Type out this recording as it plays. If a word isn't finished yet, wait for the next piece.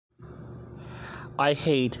I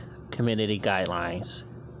hate community guidelines.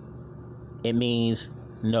 It means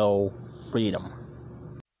no freedom.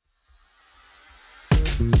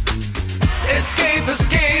 Escape,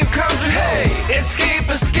 escape, country, hey! Escape,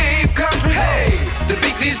 escape, country, hey! The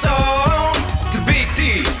Big D Zone, the Big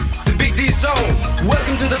D, the Big D Zone.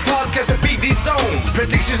 Welcome to the podcast, the Big D Zone.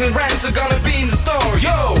 Predictions and rants are gonna be in the store,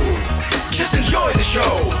 yo! Just enjoy the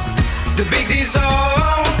show, the Big D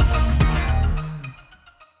Zone.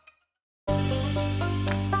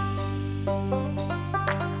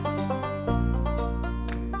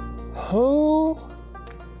 Who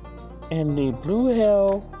in the blue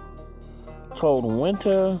hell told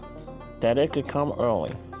winter that it could come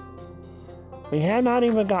early? We had not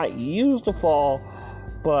even got used to fall,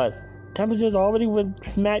 but temperatures already went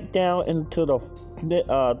smack down into the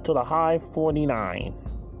to the high 49,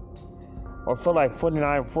 or felt like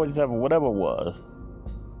 49, 47, whatever it was.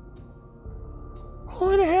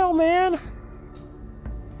 Who in the hell, man?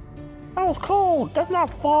 That was cold. That's not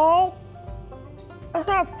fall. That's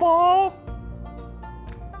not fall.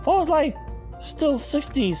 Fall's like still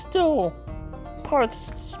 60s, still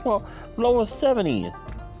parts lower 70s.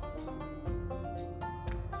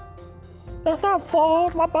 That's not fall.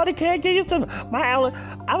 My body can't get used to it.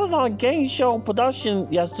 I was on Game Show production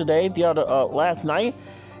yesterday, last night,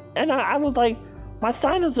 and I was like, my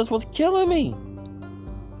sinuses was killing me.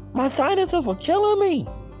 My sinuses were killing me.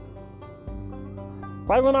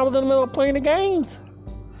 Right when I was in the middle of playing the games.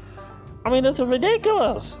 I mean, this is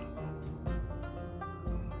ridiculous.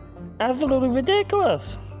 Absolutely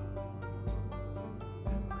ridiculous.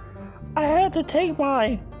 I had to take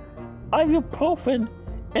my ibuprofen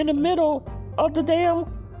in the middle of the damn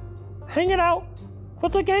hanging out for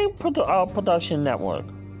the game production network.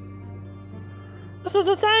 This is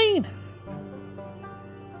insane.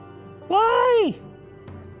 Why?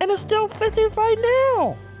 And it's still 50s right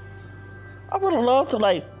now. I would have loved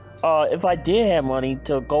to, if I did have money,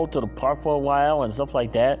 to go to the park for a while and stuff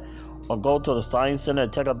like that, or go to the science center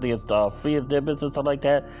and check out the free exhibits and stuff like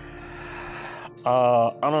that.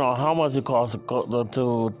 I don't know how much it costs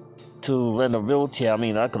to rent a wheelchair. I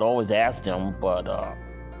mean, I could always ask them, but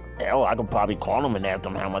hell, I could probably call them and ask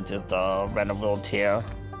them how much is to rent a wheelchair.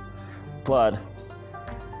 But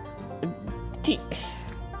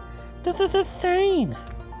this is insane.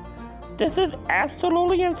 This is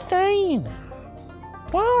absolutely insane.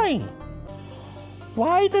 Why?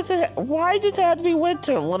 Why does it have to be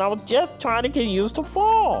winter when I was just trying to get used to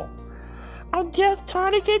fall? I'm just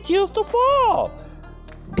trying to get used to fall.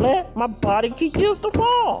 Let my body get used to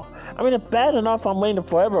fall. I mean, it's bad enough I'm waiting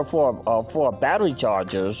forever for battery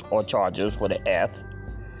chargers or chargers for the F.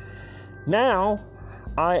 Now,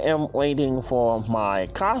 I am waiting for my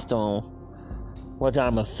costume, which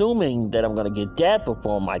I'm assuming that I'm gonna get that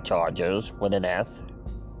before my chargers with an F.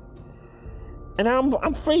 And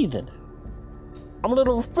I'm freezing. I'm a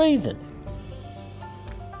little freezing.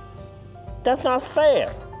 That's not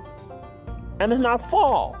fair. And it's not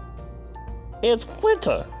fall. It's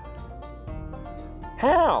winter.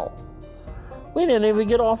 How? We didn't even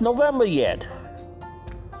get off November yet.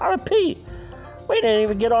 I repeat, we didn't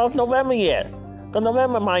even get off November yet. Because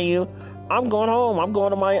November, mind you, I'm going home. I'm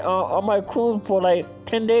going to my on my cruise for like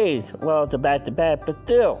 10 days. Well, it's a back-to-back, but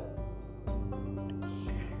still.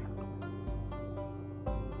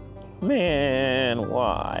 Man,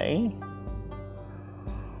 why?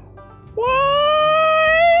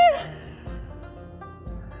 Why?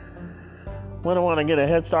 We don't want to get a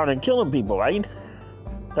head start on killing people, right?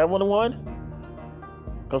 Is that what it was?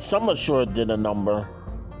 Because someone sure did a number.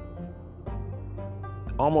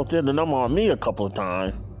 Almost did the number on me a couple of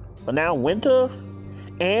times. But now winter?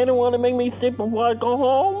 And they want to make me sick before I go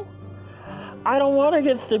home? I don't want to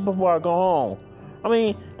get sick before I go home. I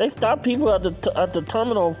mean, they stop people at the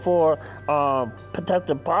terminal for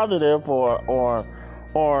tested positive, or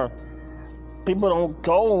people don't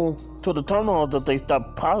go to the terminal that they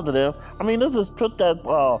stop positive. I mean, this is a trip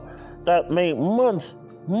that made months.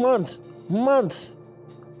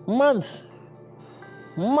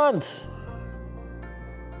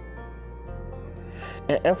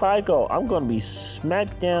 And if I go, I'm going to be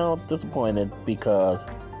smack down disappointed because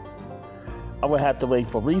I would have to wait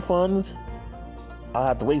for refunds. I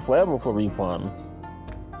have to wait forever for refund.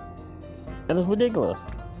 And it's ridiculous.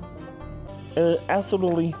 It's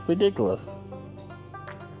absolutely ridiculous.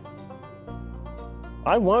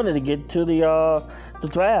 I wanted to get to the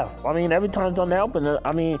draft. I mean, every time it's on the open,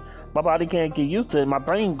 I mean, my body can't get used to it. My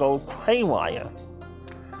brain goes haywire.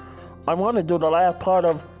 I want to do the last part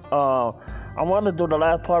of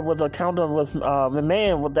with the counter with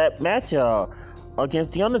McMahon with that match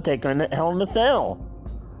against The Undertaker in Hell in a Cell.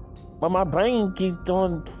 But my brain keeps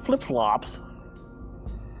doing flip-flops.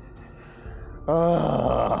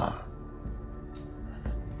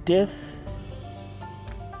 This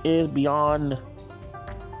is beyond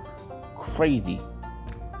crazy.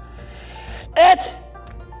 It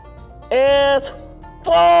is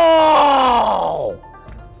fall!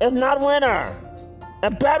 It's not winter.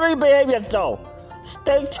 And battery behavior, so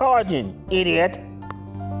stay charging, idiot.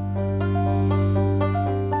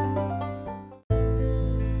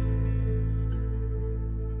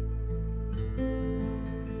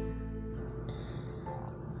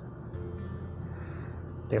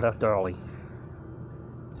 They left early.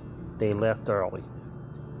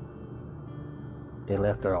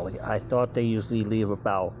 I thought they usually leave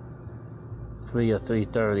about 3 or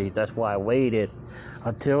 3:30. That's why I waited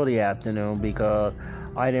until the afternoon, because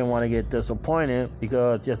I didn't want to get disappointed,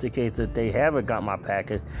 because just in case that they haven't got my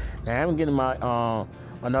package. And I haven't getting my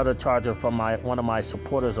another charger from one of my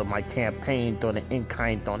supporters of my campaign doing an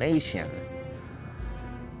in-kind donation.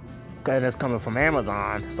 And it's coming from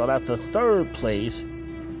Amazon, so that's the third place.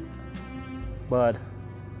 But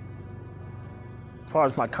as far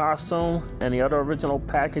as my costume and the other original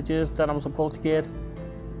packages that I'm supposed to get,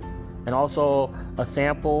 and also a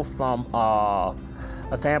sample from my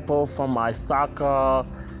soccer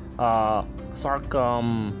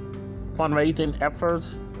fundraising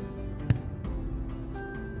efforts,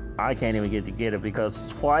 I can't even get it because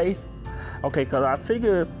twice. Okay, because I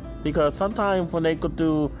figured, because sometimes when they go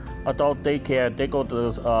do adult daycare, they go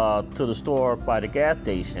to the store by the gas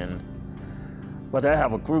station. But they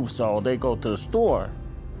have a group, so they go to the store.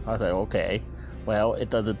 I said, okay, well, it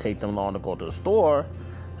doesn't take them long to go to the store.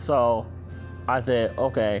 So I said,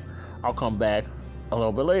 okay, I'll come back a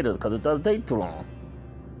little bit later because it doesn't take too long.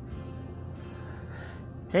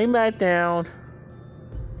 Came back down,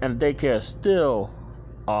 and the daycare is still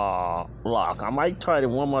locked. I might try it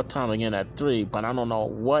one more time again at 3, but I don't know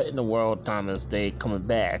what in the world time is they coming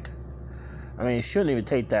back. I mean, it shouldn't even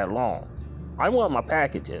take that long. I want my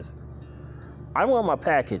packages. I want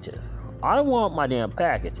my damn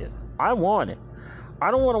packages. I want it. I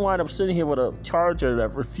don't want to wind up sitting here with a charger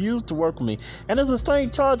that refused to work with me. And it's a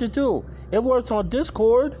strange charger too. It works on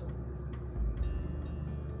Discord.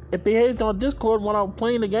 It behaves on Discord when I'm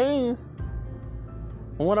playing the game,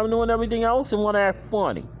 and when I'm doing everything else, and when I act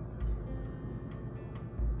funny.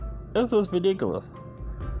 This is ridiculous.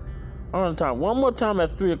 One more time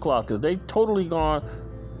at 3 o'clock, because they totally gone.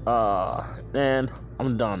 And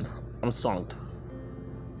I'm done. I'm sunk.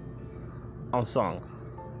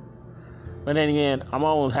 But then again, I'm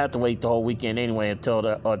always have to wait the whole weekend anyway until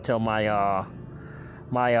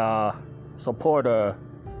my supporter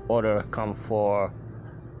order comes for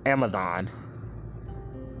Amazon.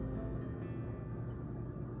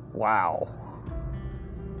 Wow.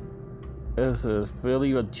 This is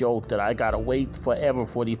really a joke that I gotta wait forever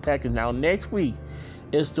for these packages. Now next week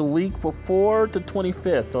is the week before the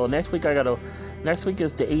 25th. So next week is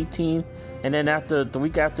the 18th, and then after the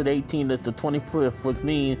week after the 18th is the 25th, which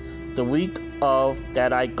means the week of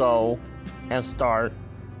that I go and start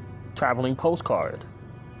traveling postcard.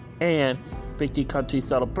 And 50 Country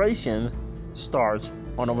Celebration starts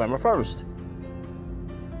on November 1st.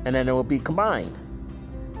 And then it will be combined.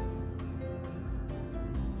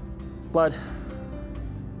 But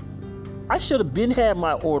I should have had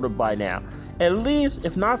my order by now. At least,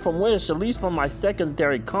 if not from Wish, at least from my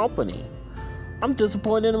secondary company. I'm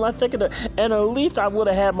disappointed in my secondary. And at least I would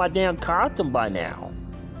have had my damn costume by now.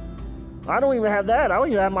 I don't even have that. I don't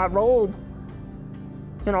even have my robe.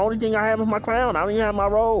 You know, only thing I have is my crown. I don't even have my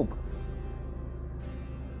robe.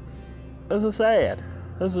 This is sad.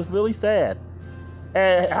 This is really sad.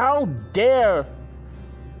 And how dare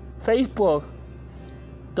Facebook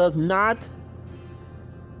does not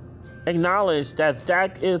acknowledge that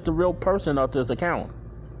Zach is the real person of this account.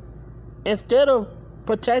 Instead of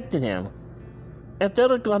protecting him,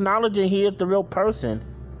 instead of acknowledging he is the real person,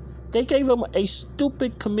 they gave him a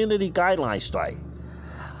stupid community guideline strike.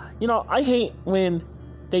 You know, I hate when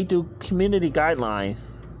they do community guidelines.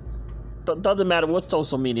 Doesn't matter what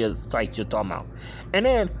social media sites you're talking about. And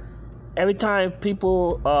then every time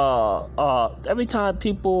people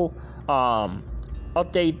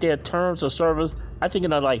update their terms of service, I think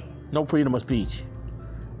of like no freedom of speech.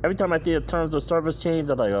 Every time I see the terms of service change,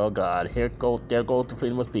 I'm like, oh God, there goes the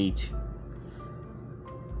freedom of speech.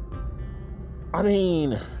 I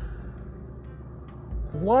mean,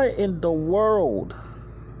 what in the world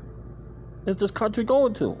is this country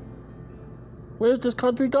going to? Where's this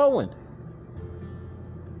country going?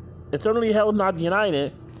 It certainly hell's not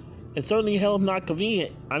united. It certainly hell's not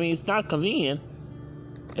convenient. I mean, it's not convenient.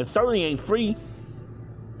 It certainly ain't free.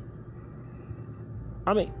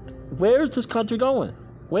 I mean, where's this country going?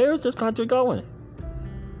 Where is this country going?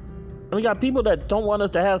 And we got people that don't want us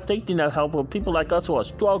to have safety net help, or people like us who are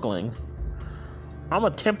struggling. I'm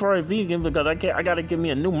a temporary vegan because I gotta give me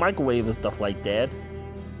a new microwave and stuff like that.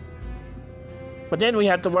 But then we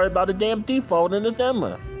have to worry about a damn default in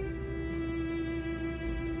December.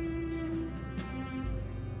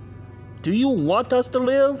 Do you want us to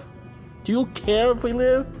live? Do you care if we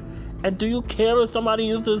live? And do you care if somebody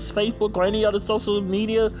uses Facebook or any other social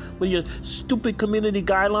media with your stupid community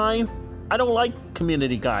guidelines? I don't like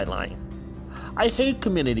community guidelines. I hate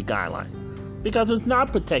community guidelines because it's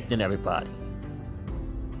not protecting everybody.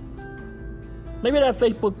 Maybe that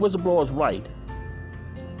Facebook whistleblower is right.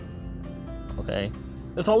 Okay?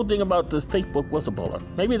 This whole thing about this Facebook whistleblower,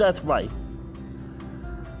 maybe that's right.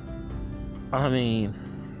 I mean,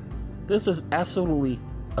 this is absolutely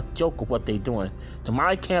a joke of what they're doing. To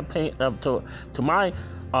my campaign, to my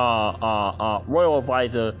royal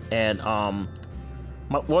advisor and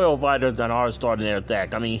my royal advisors and our extraordinary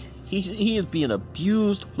Zach. I mean, he is being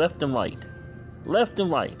abused left and right, left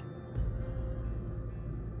and right.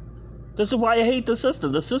 This is why I hate the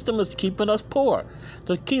system. The system is keeping us poor.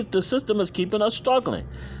 The system is keeping us struggling.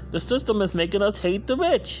 The system is making us hate the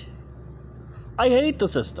rich. I hate the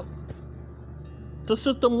system. The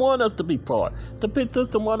system wants us to be poor. The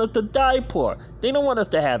system wants us to die poor. They don't want us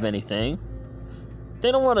to have anything.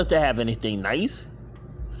 They don't want us to have anything nice.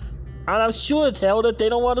 And I'm sure as hell that they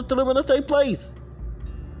don't want us to live in a safe place.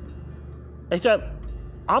 Except,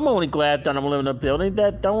 I'm only glad that I'm living in a building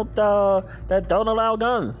that don't allow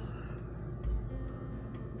guns.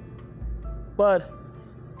 But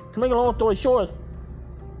to make a long story short,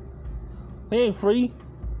 we ain't free.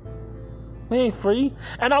 We ain't free.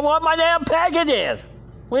 And I want my damn packages.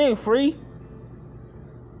 We ain't free.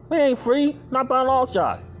 We ain't free. Not by a long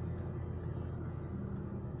shot.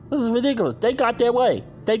 This is ridiculous. They got their way.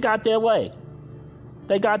 They got their way.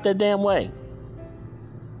 They got their damn way.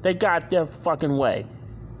 They got their fucking way.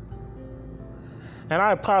 And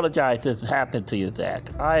I apologize this happened to you,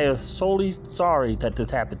 Zach. I am solely sorry that this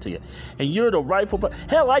happened to you. And you're the rightful person.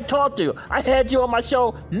 Hell, I talked to you. I had you on my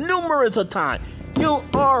show numerous of times. You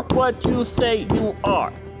are what you say you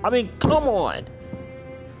are. I mean, come on.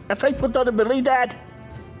 If Facebook doesn't believe that,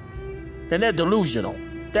 then they're delusional.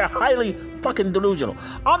 They're highly fucking delusional.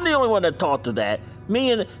 I'm the only one that talked to that.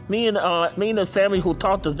 Me and the family who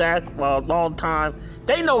talked to Zach for a long time,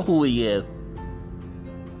 they know who he is.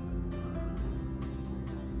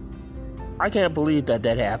 I can't believe that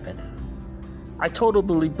happened. I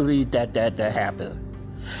totally believe that happened.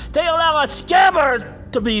 They allow a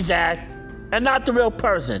scammer to be that, and not the real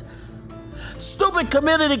person. Stupid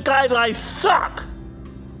community guidelines suck.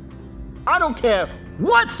 I don't care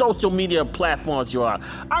what social media platforms you are.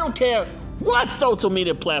 I don't care what social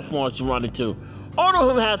media platforms you run into. All of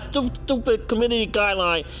them have stupid community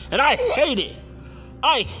guidelines, and I hate it.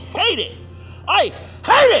 I hate it. I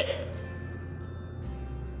hate it.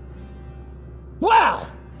 Wow!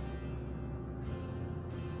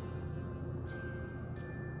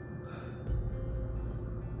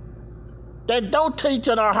 Then don't teach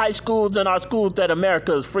in our high schools and our schools that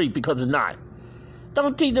America is free, because it's not.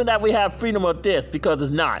 Don't teach them that we have freedom of this, because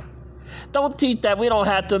it's not. Don't teach that we don't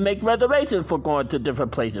have to make reservations for going to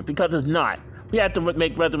different places, because it's not. We have to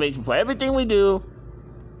make reservations for everything we do.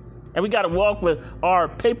 And we got to walk with our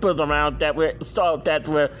papers around that we're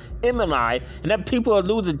immunized, and then people will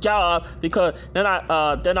lose a job because they're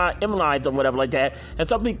not immunized or whatever like that. And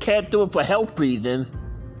some people can't do it for health reasons.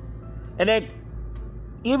 And then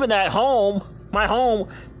even at home, my home,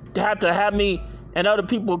 they have to have me and other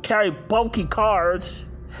people carry bulky cards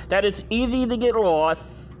that it's easy to get lost,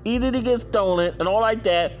 easy to get stolen, and all like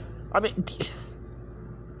that. I mean,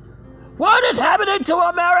 what is happening to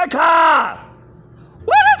America?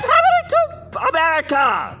 What is happening to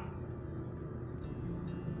America?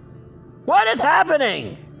 What is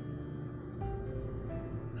happening?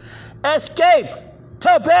 Escape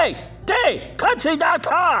to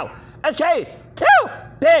bigdcountry.com. Escape to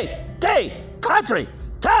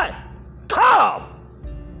bigdcountry.com.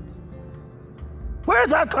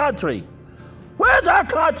 Where's our country? Where's our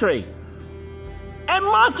country? And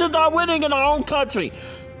monsters are winning in our own country.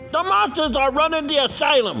 The monsters are running the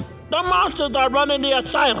asylum. The monsters are running the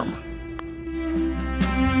asylum.